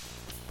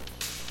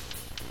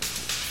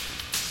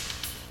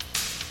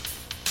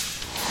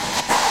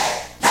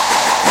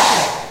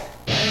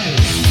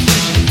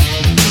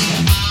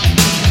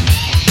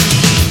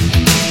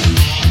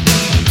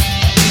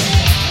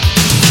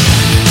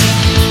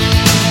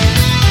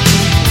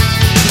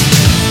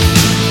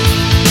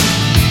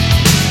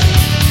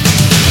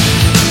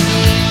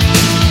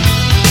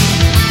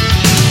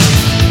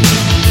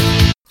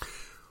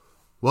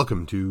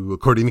Welcome to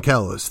According to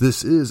Callus.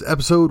 This is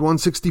episode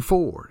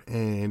 164,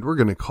 and we're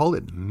going to call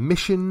it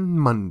Mission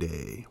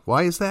Monday.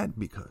 Why is that?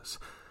 Because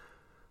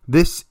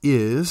this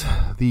is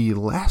the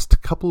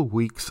last couple of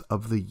weeks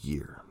of the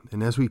year.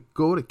 And as we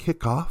go to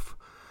kick off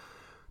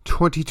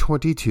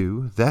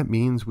 2022, that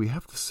means we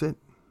have to set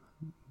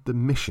the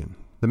mission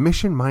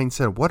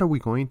mindset. What are we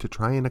going to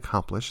try and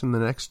accomplish in the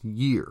next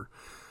year?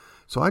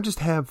 So I just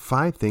have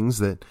 5 things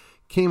that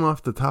came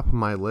off the top of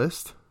my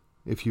list,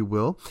 if you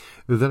will,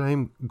 that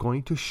I'm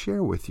going to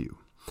share with you.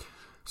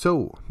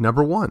 So,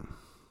 number 1,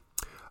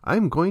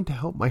 I'm going to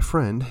help my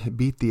friend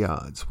beat the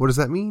odds. What does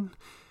that mean?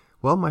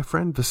 Well, my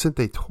friend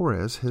Vicente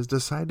Torres has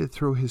decided to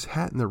throw his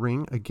hat in the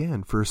ring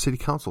again for a city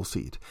council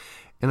seat.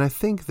 And I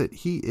think that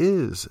he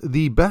is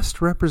the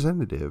best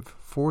representative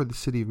for the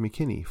city of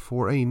McKinney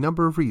for a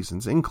number of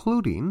reasons,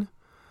 including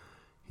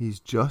he's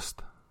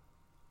just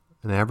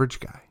an average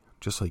guy,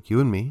 just like you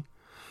and me.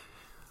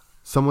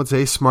 Some would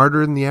say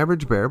smarter than the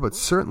average bear, but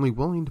certainly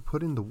willing to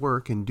put in the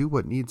work and do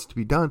what needs to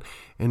be done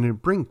and to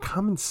bring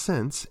common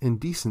sense and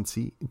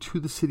decency to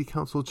the city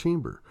council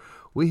chamber.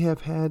 We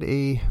have had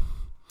a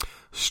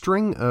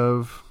string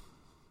of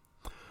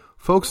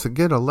folks that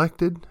get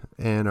elected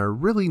and are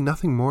really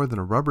nothing more than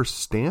a rubber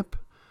stamp,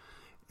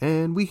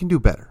 and we can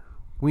do better.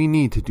 We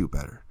need to do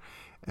better.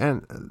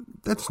 And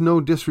that's no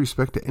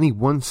disrespect to any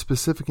one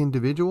specific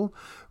individual,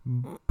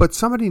 but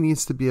somebody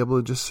needs to be able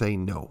to just say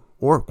no,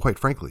 or quite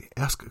frankly,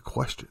 ask a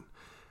question.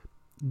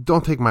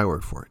 Don't take my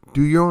word for it.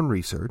 Do your own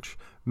research.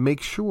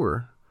 Make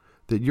sure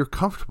that you're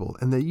comfortable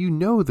and that you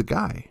know the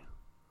guy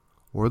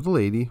or the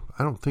lady.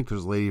 I don't think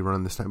there's a lady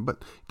around this time,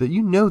 but that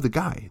you know the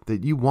guy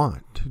that you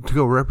want to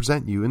go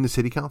represent you in the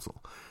city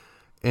council.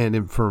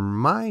 And for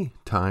my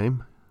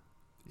time,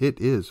 it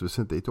is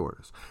Vicente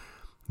Torres.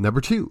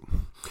 Number 2,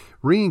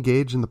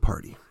 re-engage in the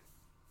party.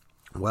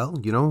 Well,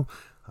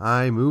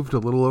 I moved a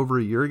little over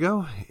a year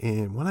ago,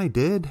 and when I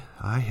did,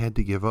 I had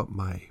to give up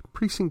my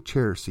precinct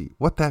chair seat.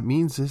 What that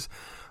means is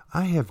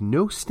I have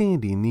no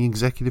standing in the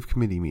executive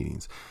committee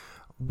meetings,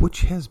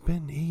 which has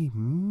been a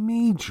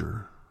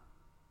major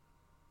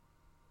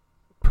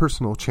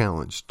personal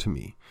challenge to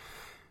me,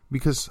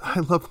 because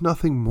I love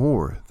nothing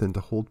more than to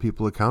hold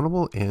people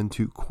accountable and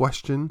to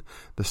question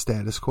the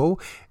status quo,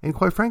 and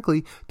quite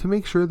frankly, to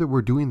make sure that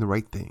we're doing the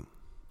right thing.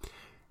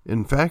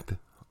 In fact,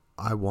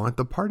 I want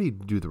the party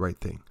to do the right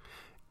thing.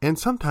 And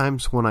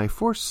sometimes when I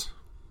force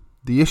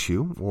the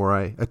issue or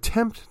I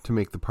attempt to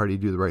make the party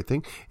do the right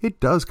thing, it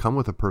does come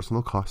with a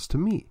personal cost to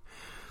me.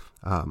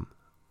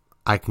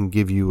 I can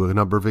give you a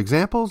number of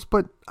examples,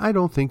 but I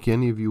don't think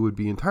any of you would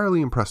be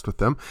entirely impressed with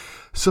them.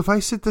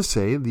 Suffice it to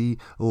say, the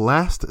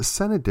last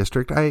Senate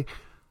district, I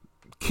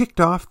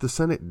kicked off the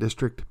Senate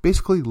district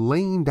basically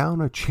laying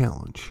down a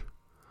challenge.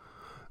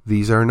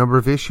 These are a number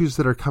of issues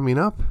that are coming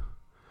up.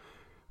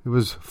 It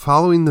was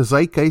following the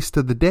zeitgeist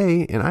of the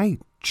day, and I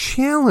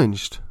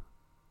challenged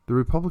the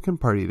Republican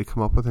Party to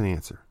come up with an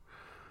answer,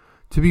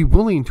 to be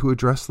willing to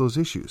address those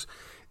issues.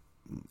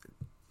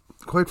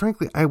 Quite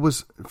frankly, I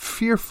was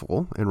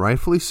fearful, and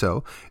rightfully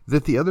so,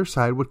 that the other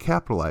side would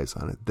capitalize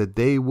on it, that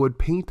they would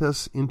paint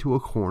us into a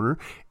corner,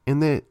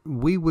 and that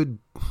we would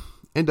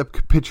end up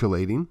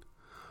capitulating,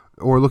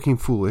 or looking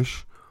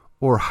foolish,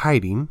 or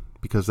hiding,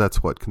 because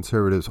that's what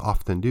conservatives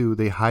often do.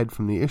 They hide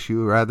from the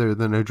issue rather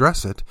than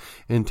address it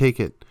and take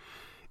it.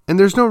 And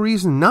there's no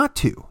reason not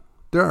to.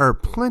 There are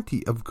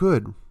plenty of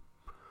good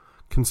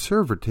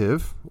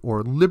conservative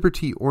or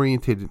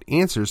liberty-oriented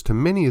answers to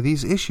many of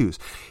these issues.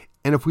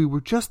 And if we were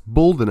just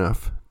bold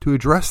enough to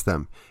address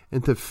them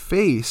and to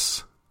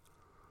face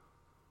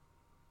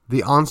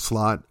the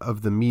onslaught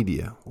of the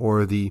media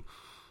or the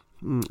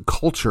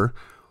culture,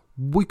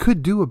 we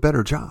could do a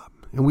better job.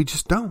 And we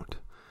just don't.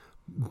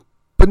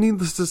 But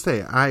needless to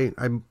say, I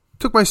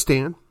took my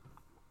stand,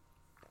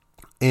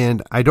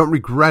 and I don't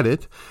regret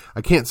it.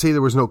 I can't say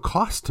there was no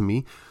cost to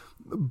me,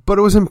 but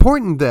it was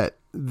important that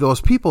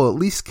those people at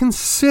least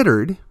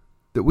considered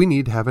that we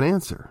need to have an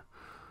answer.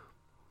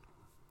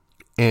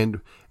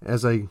 And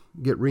as I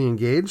get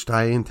re-engaged,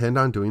 I intend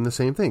on doing the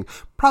same thing.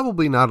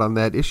 Probably not on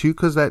that issue,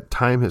 because that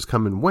time has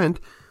come and went,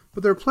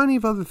 but there are plenty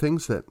of other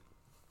things that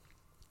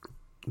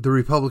the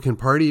Republican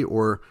Party,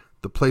 or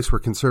the place where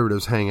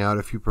conservatives hang out,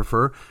 if you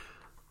prefer,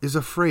 is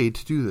afraid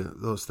to do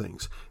those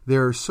things.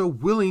 They're so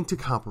willing to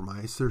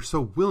compromise. They're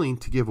so willing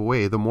to give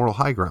away the moral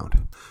high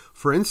ground.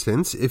 For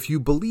instance, if you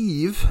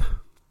believe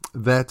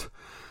that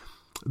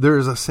there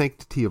is a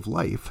sanctity of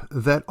life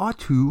that ought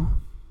to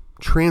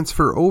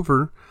transfer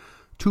over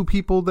to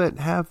people that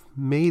have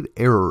made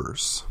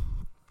errors.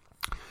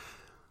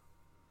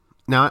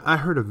 Now, I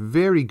heard a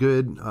very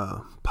good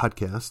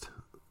podcast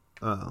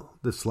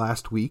this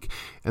last week,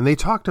 and they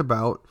talked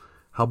about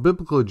how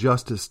biblical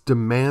justice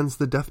demands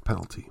the death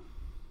penalty.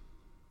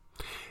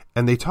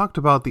 And they talked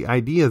about the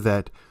idea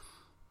that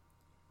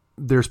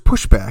there's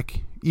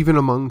pushback, even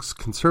amongst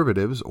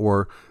conservatives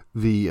or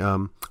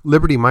the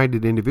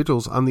liberty-minded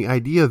individuals, on the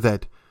idea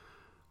that,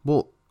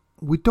 well,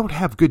 we don't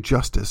have good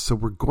justice, so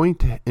we're going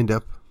to end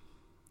up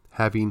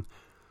having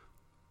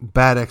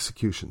bad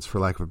executions, for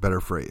lack of a better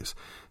phrase.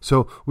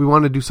 So we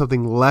want to do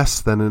something less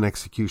than an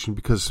execution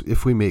because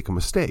if we make a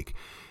mistake.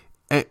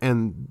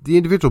 And the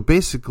individual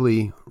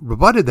basically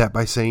rebutted that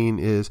by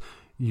saying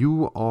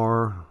you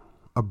are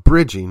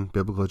abridging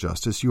biblical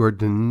justice. You are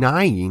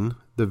denying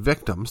the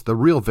victims, the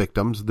real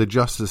victims, the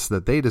justice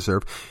that they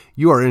deserve.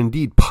 You are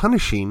indeed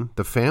punishing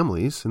the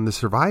families and the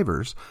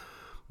survivors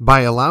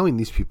by allowing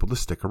these people to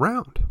stick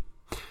around.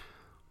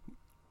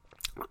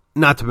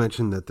 Not to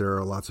mention that there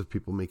are lots of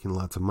people making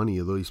lots of money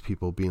of these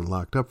people being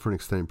locked up for an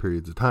extended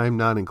periods of time,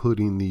 not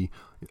including the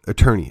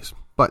attorneys.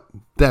 But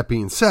that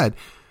being said,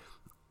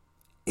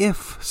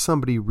 if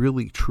somebody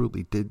really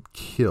truly did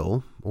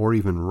kill or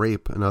even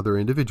rape another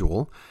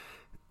individual,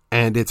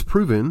 and it's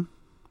proven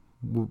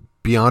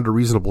beyond a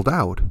reasonable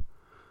doubt,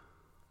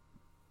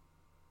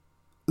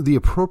 the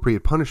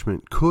appropriate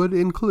punishment could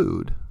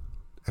include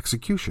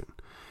execution.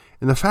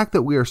 And the fact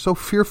that we are so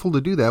fearful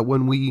to do that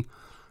when we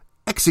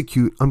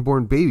execute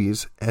unborn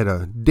babies at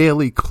a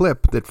daily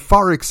clip that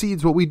far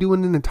exceeds what we do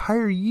in an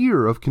entire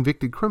year of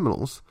convicted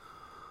criminals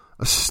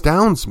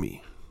astounds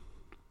me.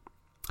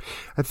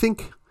 I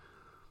think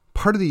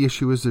part of the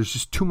issue is there's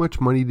just too much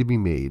money to be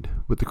made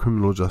with the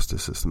criminal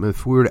justice system.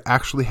 If we were to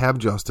actually have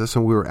justice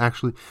and we were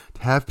actually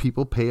to have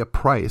people pay a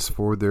price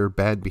for their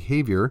bad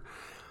behavior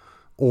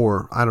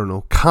or,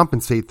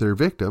 compensate their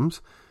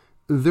victims,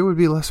 there would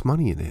be less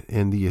money in it,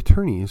 and the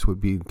attorneys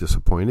would be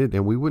disappointed,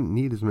 and we wouldn't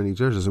need as many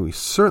judges, and we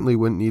certainly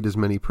wouldn't need as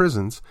many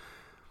prisons.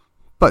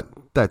 But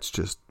that's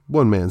just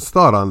one man's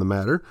thought on the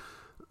matter.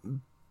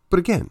 But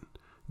again,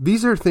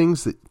 these are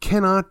things that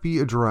cannot be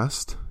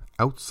addressed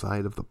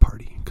outside of the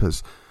party,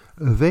 because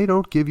they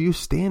don't give you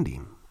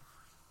standing.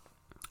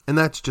 And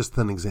that's just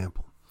an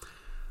example.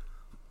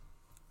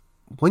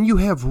 When you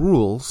have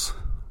rules,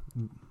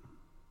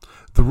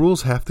 the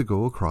rules have to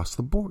go across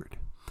the board.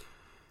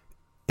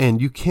 And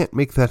you can't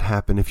make that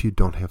happen if you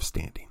don't have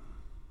standing.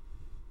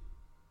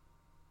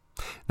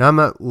 Now, I'm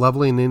not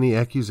leveling any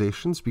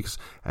accusations because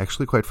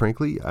actually, quite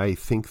frankly, I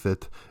think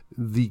that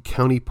the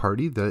county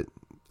party that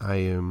I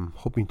am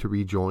hoping to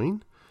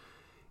rejoin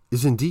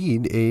is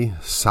indeed a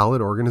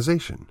solid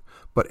organization.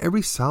 But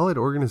every solid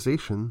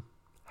organization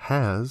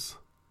has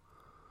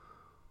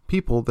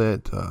people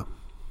that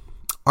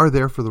are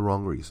there for the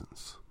wrong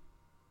reasons.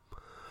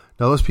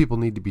 Now, those people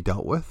need to be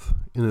dealt with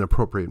in an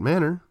appropriate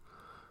manner,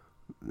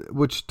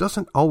 which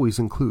doesn't always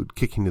include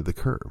kicking to the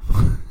curb.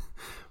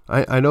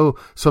 I know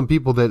some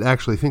people that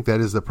actually think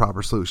that is the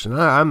proper solution.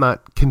 I'm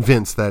not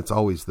convinced that's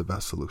always the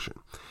best solution.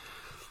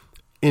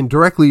 And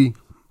directly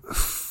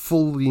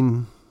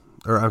flowing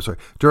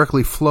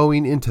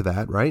into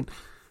that, right?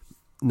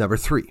 Number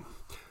 3,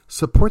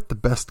 support the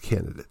best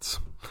candidates.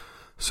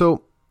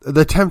 So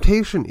the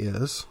temptation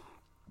is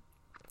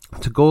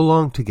to go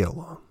along to get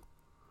along,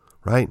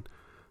 right?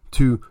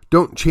 To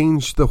don't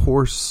change the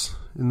horse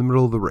in the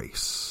middle of the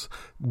race.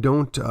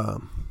 Don't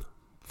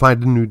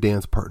find a new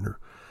dance partner.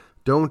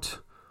 Don't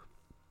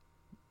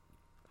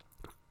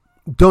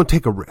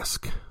take a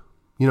risk.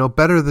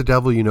 Better the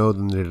devil you know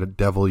than the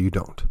devil you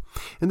don't.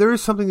 And there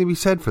is something to be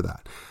said for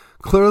that.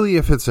 Clearly,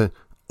 if it's an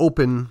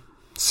open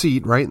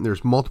seat, right, and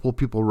there's multiple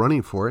people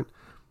running for it,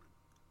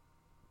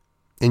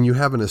 and you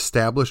have an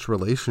established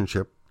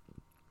relationship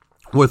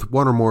with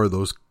one or more of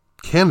those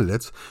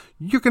candidates,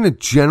 you're going to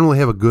generally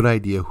have a good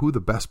idea who the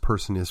best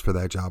person is for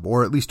that job,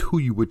 or at least who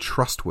you would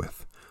trust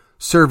with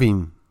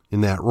serving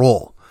in that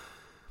role.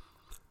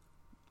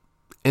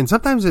 And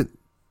sometimes it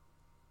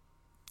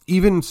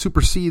even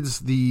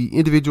supersedes the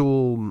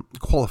individual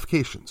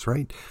qualifications,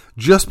 right?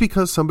 Just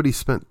because somebody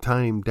spent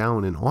time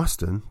down in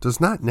Austin does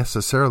not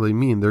necessarily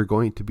mean they're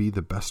going to be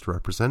the best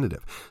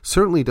representative.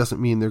 Certainly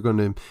doesn't mean they're going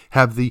to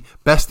have the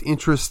best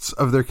interests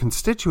of their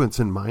constituents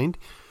in mind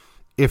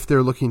if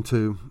they're looking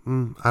to,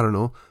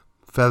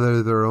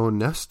 feather their own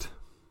nest.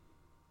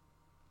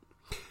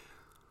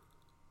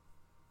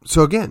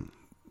 So again,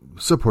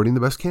 supporting the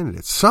best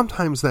candidates.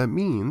 Sometimes that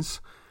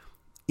means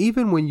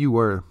even when you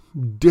are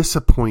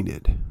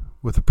disappointed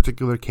with a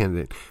particular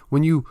candidate,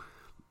 when you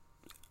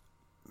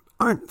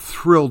aren't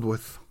thrilled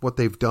with what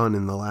they've done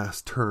in the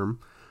last term,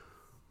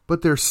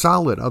 but they're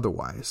solid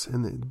otherwise,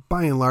 and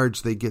by and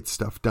large they get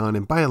stuff done,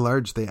 and by and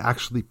large they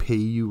actually pay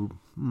you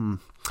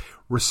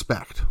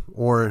respect,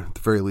 or at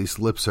the very least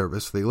lip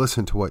service. They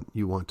listen to what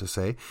you want to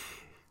say.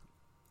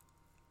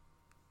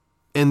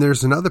 And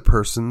there's another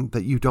person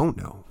that you don't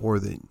know, or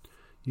that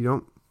you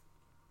don't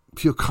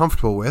feel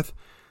comfortable with.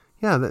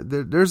 Yeah,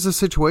 there's a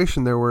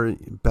situation there where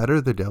better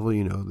the devil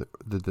you know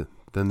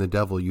than the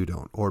devil you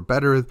don't. Or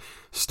better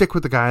stick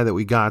with the guy that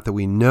we got that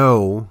we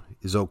know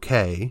is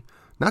okay.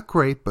 Not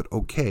great, but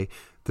okay.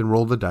 Than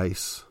roll the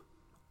dice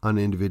on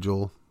an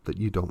individual that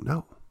you don't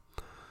know.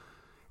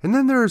 And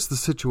then there's the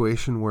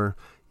situation where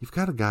you've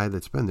got a guy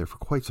that's been there for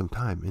quite some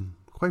time. And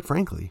quite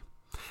frankly,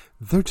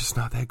 they're just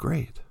not that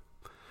great.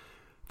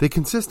 They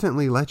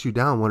consistently let you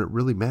down when it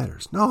really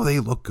matters. No, they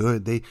look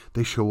good.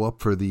 They show up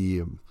for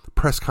the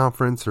press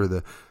conference or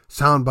the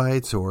sound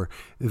bites, or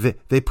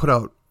they put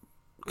out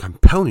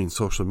compelling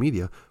social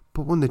media.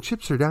 But when the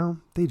chips are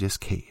down, they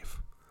just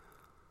cave.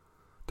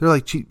 They're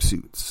like cheap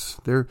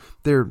suits. They're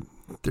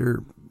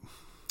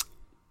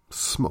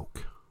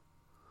smoke.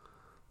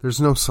 There's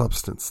no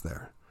substance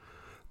there.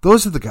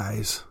 Those are the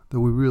guys that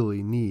we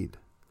really need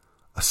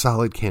a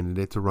solid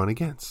candidate to run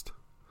against.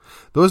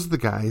 Those are the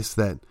guys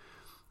that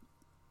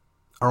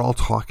are all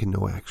talk and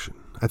no action.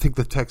 I think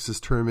the Texas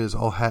term is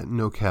all hat and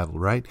no cattle,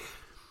 right?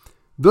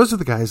 Those are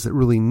the guys that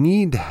really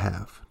need to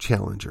have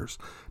challengers.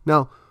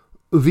 Now,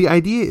 the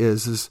idea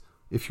is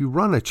if you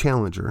run a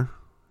challenger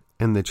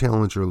and the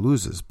challenger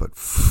loses, but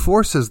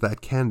forces that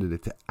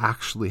candidate to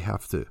actually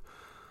have to,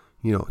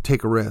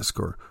 take a risk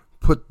or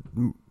put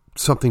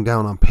something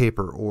down on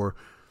paper or,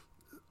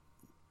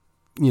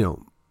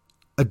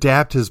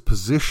 adapt his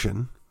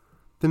position,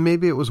 then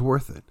maybe it was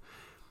worth it.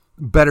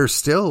 Better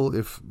still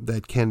if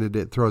that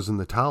candidate throws in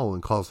the towel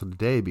and calls it a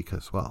day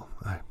because, well,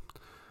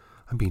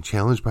 I'm being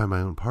challenged by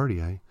my own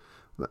party,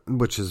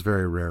 which is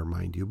very rare,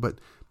 mind you, but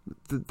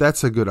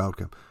that's a good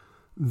outcome.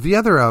 The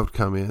other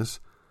outcome is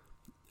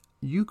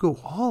you go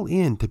all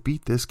in to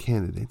beat this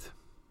candidate,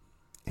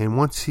 and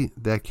once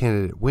that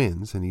candidate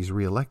wins and he's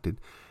reelected,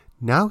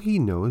 now he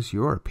knows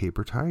you're a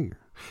paper tiger.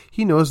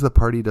 He knows the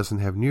party doesn't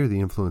have near the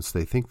influence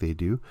they think they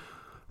do,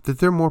 that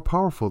they're more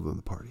powerful than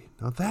the party.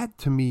 Now that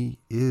to me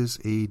is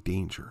a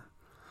danger.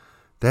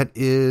 That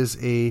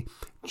is a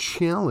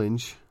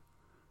challenge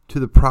to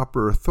the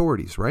proper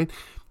authorities, right?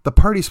 The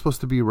party's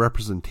supposed to be a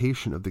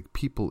representation of the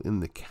people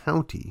in the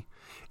county,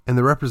 and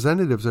the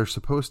representatives are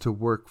supposed to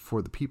work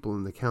for the people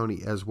in the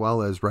county as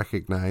well as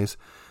recognize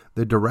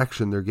the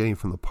direction they're getting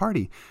from the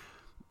party,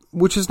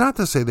 which is not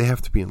to say they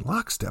have to be in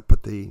lockstep,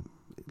 but they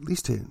at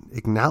least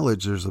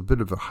acknowledge there's a bit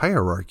of a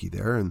hierarchy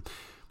there and,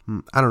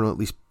 I don't know, at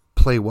least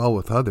play well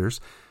with others.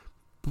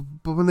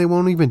 But when they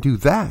won't even do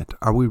that,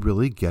 are we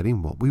really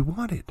getting what we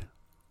wanted?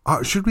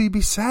 Should we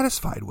be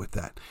satisfied with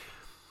that?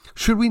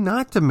 Should we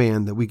not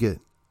demand that we get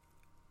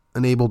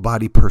an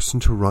able-bodied person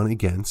to run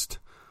against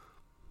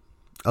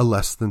a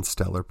less than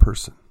stellar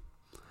person?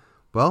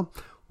 Well,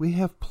 we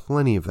have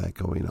plenty of that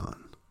going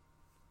on.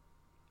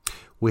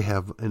 We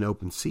have an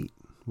open seat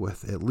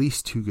with at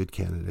least 2 good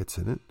candidates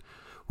in it.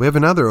 We have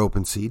another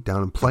open seat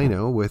down in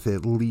Plano with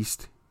at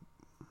least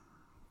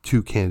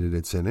 2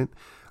 candidates in it.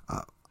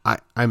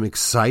 I'm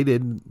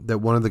excited that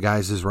one of the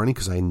guys is running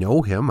because I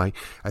know him. I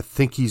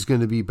think he's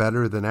going to be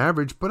better than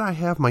average, but I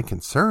have my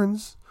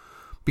concerns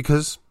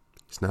because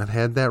he's not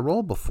had that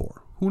role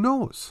before. Who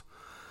knows?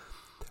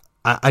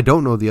 I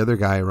don't know the other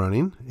guy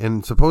running,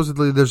 and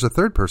supposedly there's a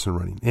third person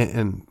running.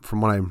 And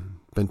from what I've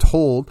been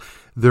told,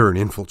 they're an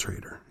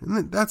infiltrator.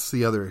 And that's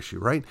the other issue,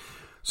 right?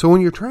 So when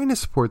you're trying to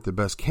support the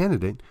best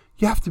candidate,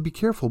 you have to be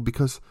careful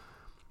because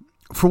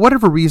for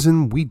whatever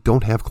reason, we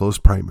don't have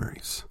closed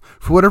primaries.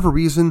 For whatever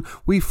reason,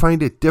 we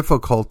find it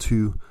difficult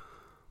to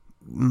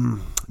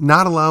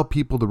not allow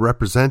people to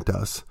represent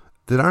us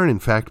that aren't in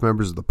fact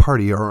members of the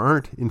party or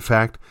aren't in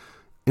fact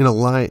in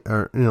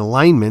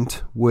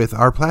alignment with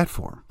our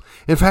platform.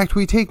 In fact,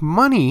 we take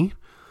money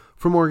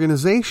from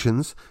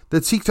organizations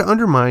that seek to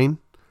undermine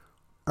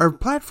our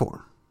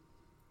platform.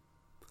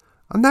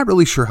 I'm not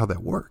really sure how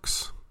that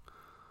works.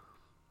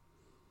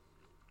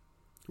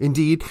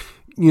 Indeed,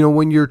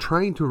 when you're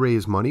trying to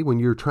raise money, when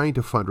you're trying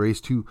to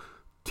fundraise to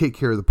take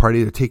care of the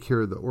party, to take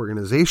care of the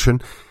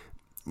organization,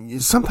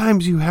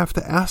 sometimes you have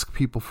to ask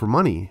people for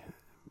money.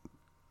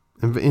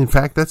 In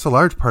fact, that's a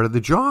large part of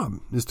the job,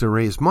 is to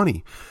raise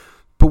money.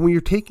 But when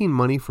you're taking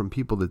money from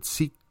people that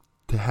seek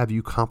to have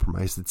you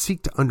compromised, that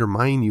seek to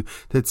undermine you,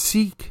 that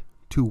seek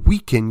to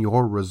weaken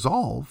your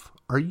resolve,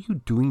 are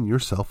you doing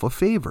yourself a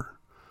favor?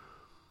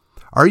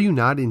 Are you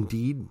not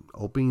indeed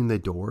opening the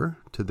door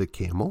to the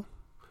camel?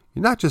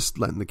 You're not just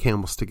letting the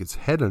camel stick its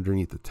head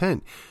underneath the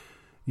tent.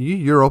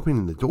 You're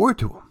opening the door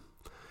to them.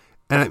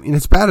 And I mean,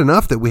 it's bad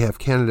enough that we have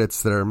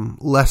candidates that are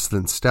less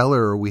than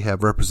stellar or we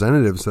have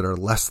representatives that are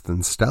less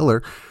than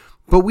stellar,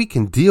 but we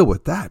can deal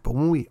with that. But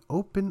when we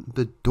open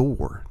the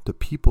door to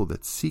people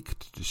that seek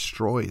to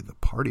destroy the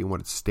party and what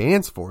it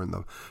stands for and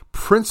the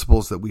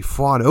principles that we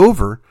fought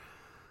over,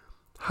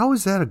 how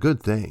is that a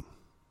good thing?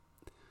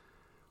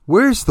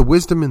 Where's the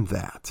wisdom in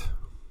that?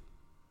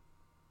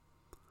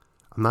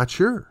 I'm not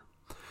sure.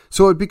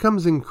 So it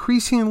becomes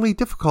increasingly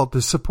difficult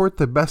to support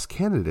the best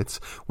candidates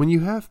when you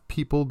have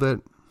people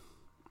that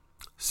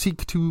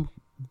seek to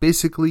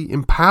basically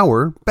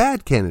empower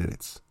bad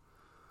candidates.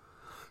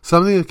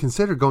 Something to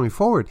consider going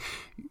forward.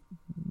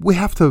 We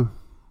have to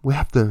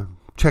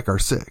check our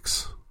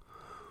 6.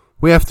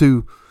 We have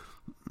to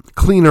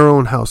clean our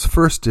own house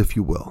first, if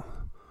you will.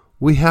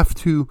 We have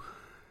to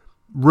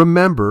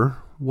remember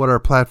what our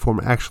platform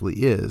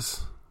actually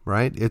is.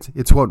 Right?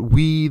 It's what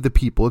we, the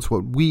people, it's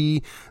what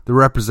we, the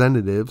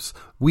representatives,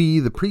 we,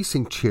 the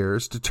precinct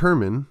chairs,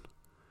 determine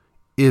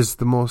is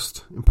the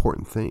most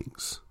important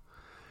things.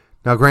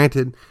 Now,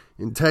 granted,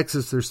 in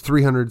Texas, there's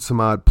 300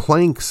 some odd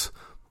planks,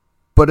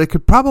 but it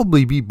could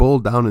probably be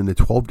boiled down into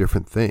 12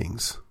 different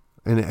things.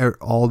 And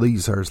all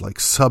these are like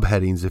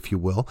subheadings, if you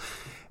will.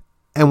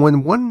 And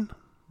when one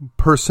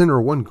person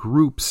or one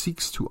group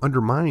seeks to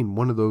undermine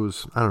one of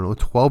those,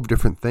 12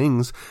 different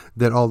things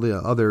that all the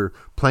other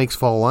planks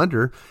fall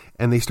under,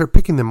 and they start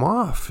picking them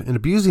off and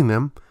abusing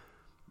them,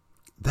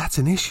 that's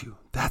an issue.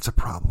 That's a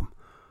problem.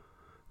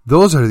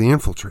 Those are the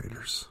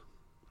infiltrators.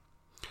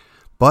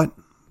 But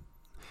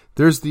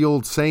there's the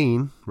old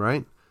saying,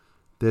 right,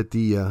 that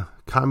the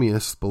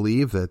communists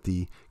believe that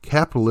the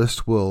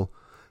capitalist will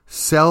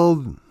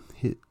sell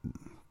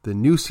the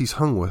noose he's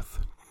hung with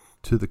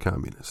to the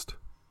communist,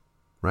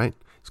 right?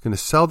 He's going to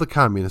sell the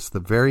communist the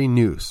very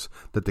noose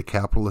that the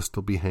capitalist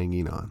will be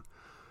hanging on.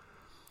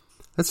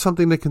 That's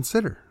something to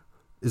consider.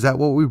 Is that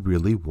what we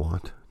really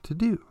want to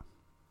do?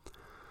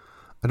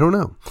 I don't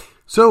know.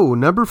 So,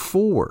 number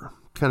 4,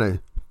 kind of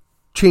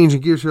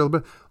changing gears here a little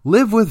bit,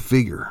 live with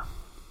vigor.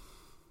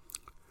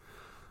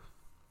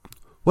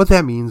 What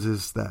that means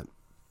is that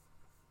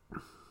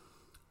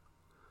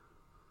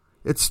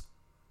it's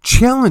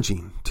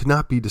challenging to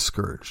not be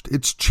discouraged.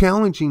 It's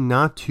challenging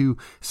not to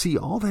see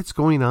all that's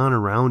going on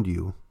around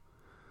you.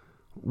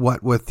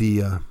 What with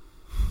the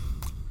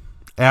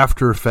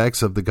after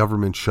effects of the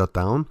government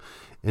shutdown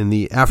and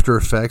the after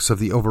effects of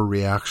the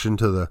overreaction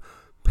to the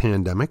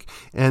pandemic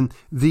and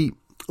the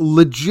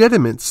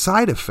legitimate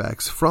side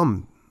effects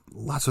from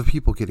lots of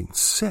people getting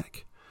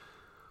sick.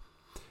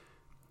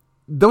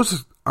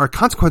 Those are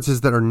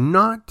consequences that are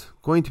not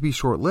going to be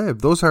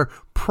short-lived. Those are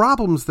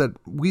problems that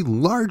we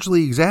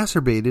largely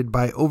exacerbated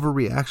by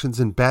overreactions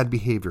and bad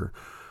behavior.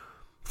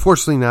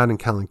 Fortunately not in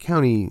Collin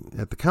County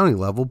at the county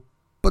level,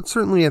 but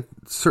certainly at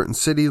certain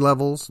city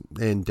levels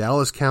in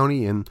Dallas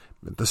County and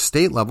at the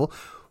state level,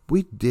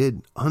 we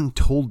did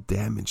untold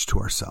damage to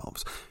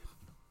ourselves.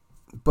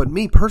 But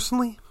me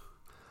personally,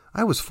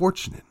 I was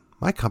fortunate.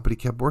 My company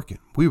kept working.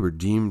 We were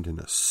deemed an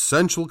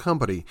essential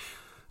company.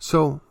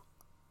 So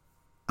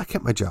I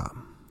kept my job.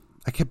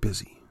 I kept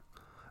busy.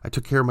 I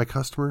took care of my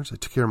customers. I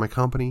took care of my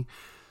company.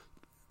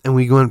 And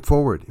we went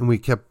forward and we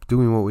kept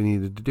doing what we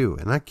needed to do.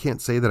 And I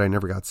can't say that I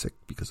never got sick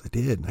because I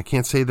did. And I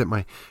can't say that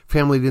my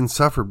family didn't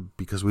suffer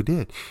because we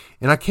did.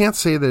 And I can't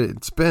say that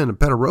it's been a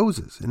bed of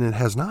roses, and it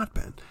has not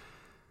been.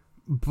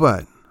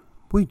 But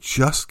we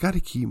just got to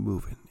keep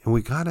moving, and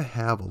we got to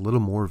have a little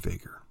more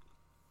vigor.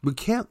 We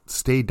can't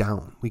stay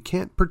down. We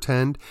can't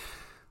pretend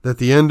that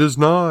the end is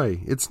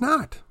nigh. It's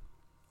not.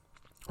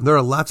 There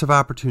are lots of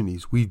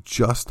opportunities. We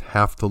just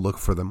have to look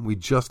for them. We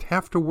just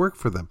have to work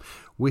for them.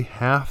 We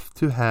have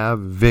to have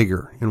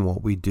vigor in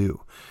what we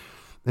do.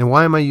 And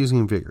why am I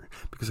using vigor?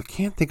 Because I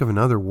can't think of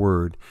another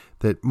word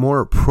that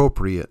more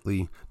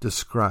appropriately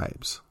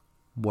describes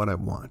what I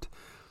want.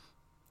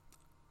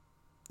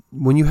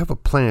 When you have a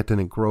plant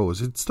and it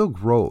grows, it still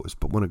grows.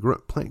 But when a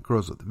plant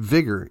grows with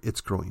vigor,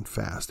 it's growing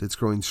fast. It's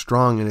growing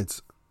strong, and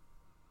it's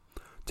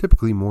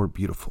typically more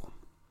beautiful.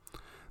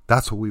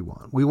 That's what we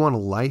want. We want a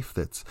life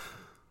that's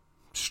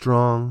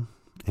strong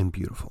and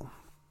beautiful.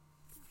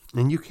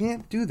 And you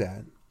can't do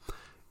that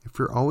if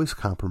you're always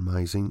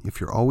compromising,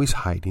 if you're always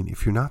hiding,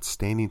 if you're not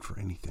standing for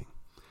anything.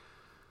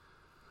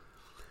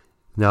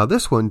 Now,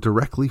 this one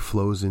directly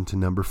flows into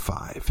number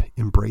 5,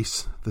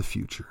 embrace the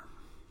future.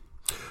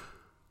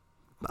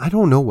 I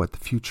don't know what the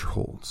future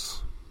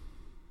holds.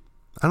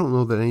 I don't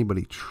know that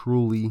anybody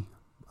truly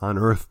on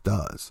earth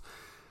does.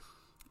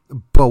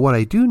 But what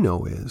I do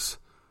know is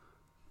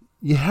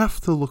you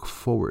have to look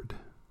forward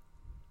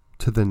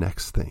to the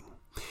next thing.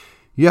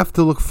 You have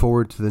to look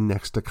forward to the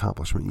next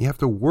accomplishment. You have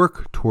to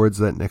work towards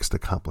that next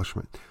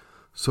accomplishment.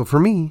 So for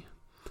me,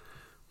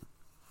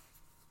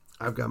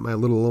 I've got my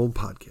little old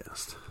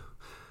podcast.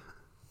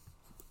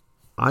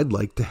 I'd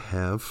like to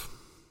have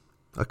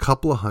a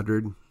couple of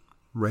hundred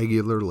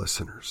regular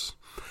listeners.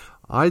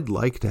 I'd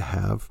like to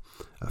have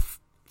a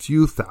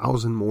few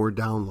thousand more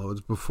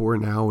downloads before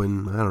now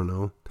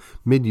in,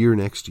 mid-year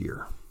next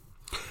year.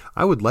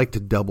 I would like to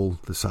double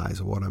the size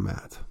of what I'm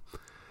at.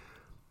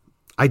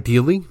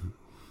 Ideally,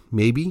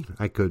 maybe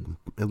I could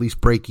at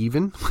least break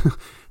even.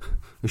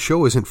 The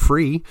show isn't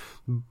free,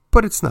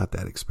 but it's not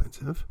that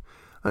expensive.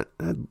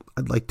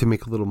 I'd like to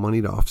make a little money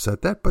to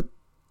offset that, but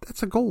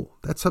that's a goal.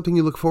 That's something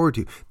you look forward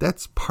to.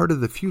 That's part of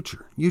the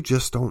future. You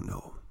just don't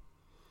know.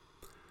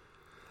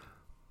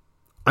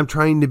 I'm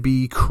trying to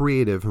be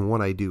creative in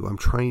what I do. I'm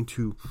trying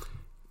to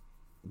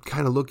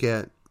kind of look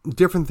at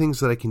different things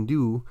that I can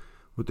do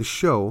with the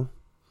show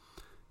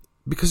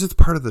because it's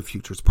part of the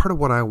future. It's part of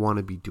what I want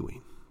to be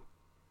doing.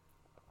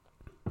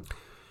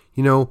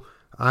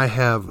 I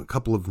have a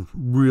couple of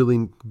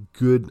really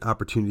good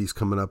opportunities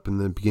coming up in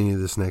the beginning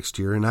of this next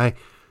year, and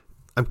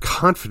I'm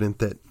confident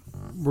that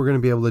we're going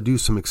to be able to do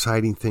some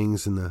exciting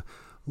things in the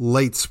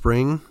late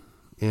spring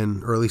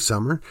and early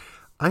summer.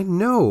 I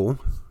know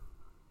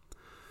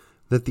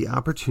that the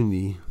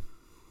opportunity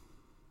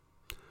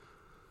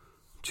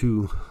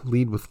to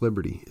lead with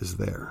liberty is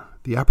there.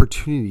 The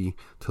opportunity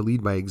to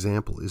lead by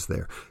example is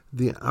there.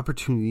 The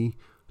opportunity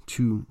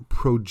to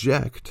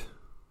project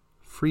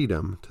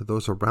freedom to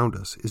those around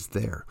us is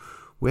there.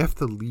 We have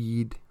to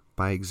lead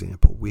by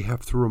example. We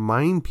have to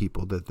remind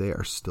people that they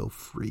are still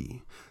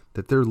free,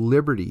 that their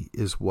liberty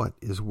is what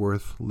is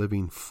worth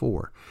living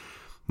for.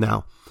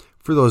 Now,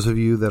 For those of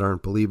you that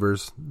aren't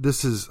believers,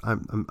 this is,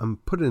 I'm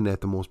putting it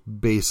at the most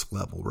base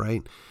level,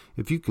 right?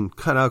 If you can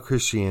cut out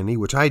Christianity,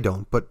 which I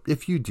don't, but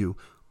if you do,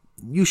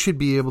 you should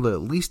be able to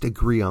at least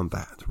agree on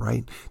that,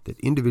 right? That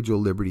individual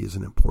liberty is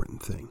an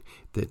important thing.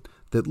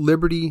 That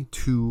liberty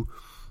to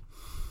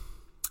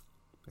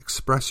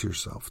express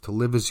yourself, to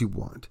live as you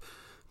want,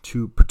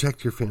 to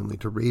protect your family,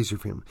 to raise your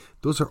family,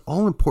 those are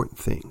all important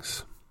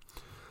things.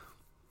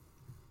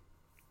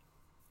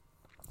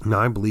 Now,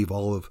 I believe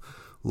all of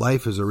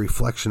life is a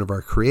reflection of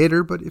our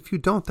Creator, but if you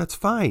don't, that's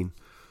fine.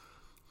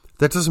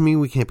 That doesn't mean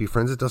we can't be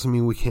friends. It doesn't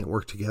mean we can't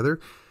work together.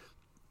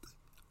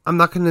 I'm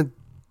not going to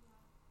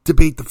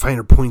debate the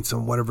finer points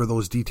on whatever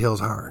those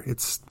details are.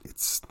 It's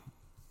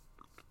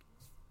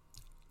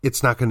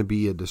not going to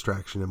be a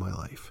distraction in my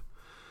life.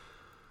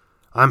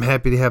 I'm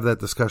happy to have that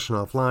discussion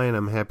offline.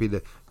 I'm happy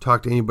to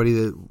talk to anybody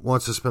that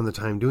wants to spend the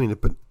time doing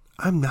it, but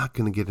I'm not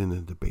going to get into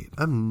a debate.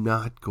 I'm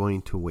not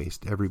going to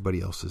waste everybody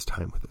else's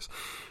time with this.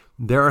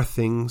 There are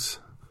things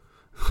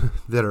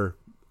that are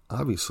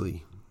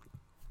obviously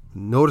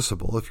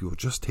noticeable if you will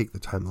just take the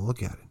time to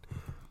look at it.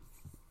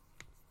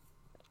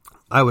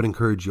 I would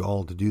encourage you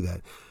all to do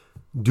that.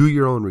 Do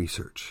your own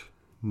research.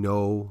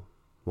 Know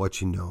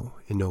what you know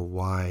and know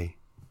why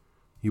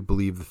you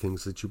believe the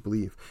things that you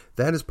believe.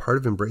 That is part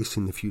of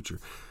embracing the future.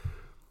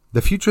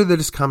 The future that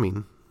is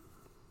coming,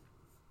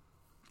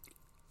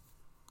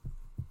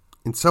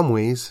 in some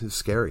ways, is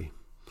scary.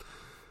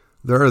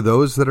 There are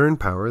those that are in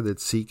power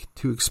that seek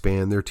to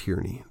expand their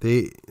tyranny.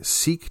 They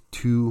seek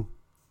to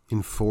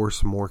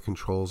enforce more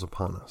controls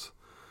upon us.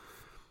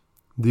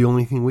 The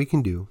only thing we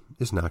can do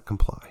is not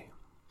comply.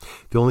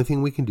 The only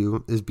thing we can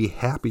do is be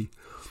happy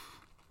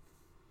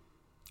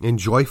and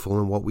joyful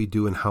in what we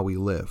do and how we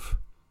live,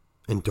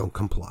 and don't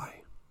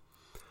comply.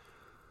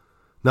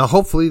 Now,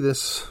 hopefully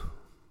this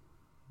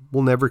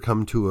will never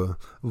come to a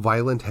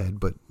violent head,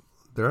 but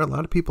there are a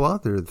lot of people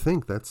out there that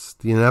think that's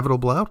the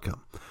inevitable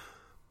outcome.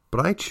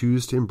 But I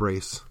choose to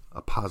embrace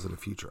a positive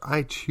future.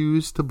 I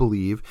choose to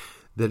believe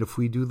that if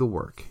we do the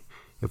work,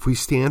 if we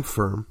stand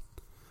firm,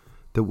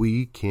 that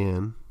we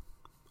can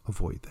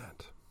avoid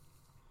that.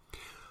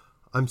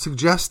 I'm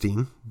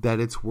suggesting that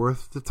it's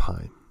worth the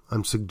time.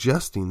 I'm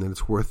suggesting that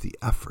it's worth the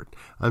effort.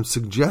 I'm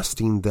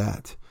suggesting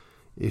that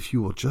if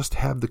you will just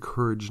have the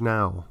courage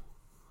now,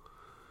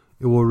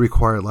 it will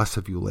require less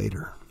of you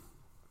later.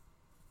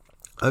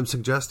 I'm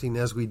suggesting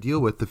as we deal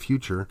with the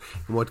future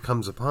and what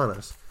comes upon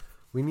us,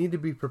 we need to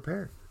be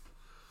prepared.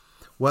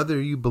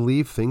 Whether you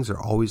believe things are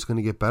always going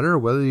to get better, or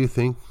whether you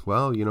think,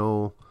 well,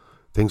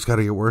 things got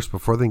to get worse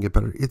before they can get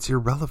better, it's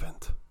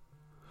irrelevant.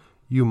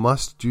 You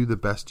must do the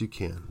best you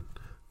can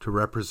to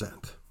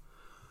represent.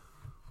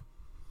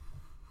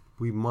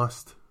 We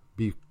must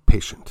be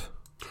patient.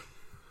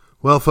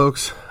 Well,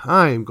 folks,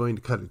 I am going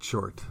to cut it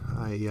short.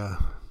 I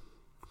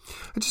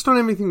just don't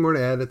have anything more to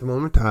add at the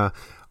moment.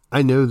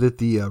 I know that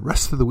the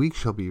rest of the week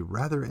shall be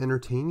rather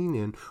entertaining,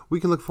 and we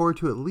can look forward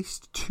to at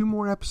least 2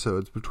 more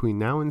episodes between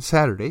now and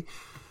Saturday.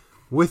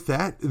 With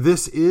that,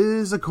 this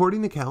is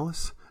According to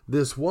Callus.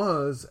 This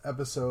was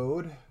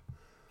episode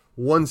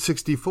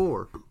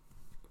 164,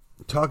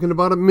 talking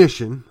about a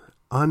mission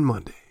on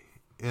Monday,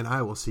 and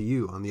I will see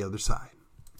you on the other side.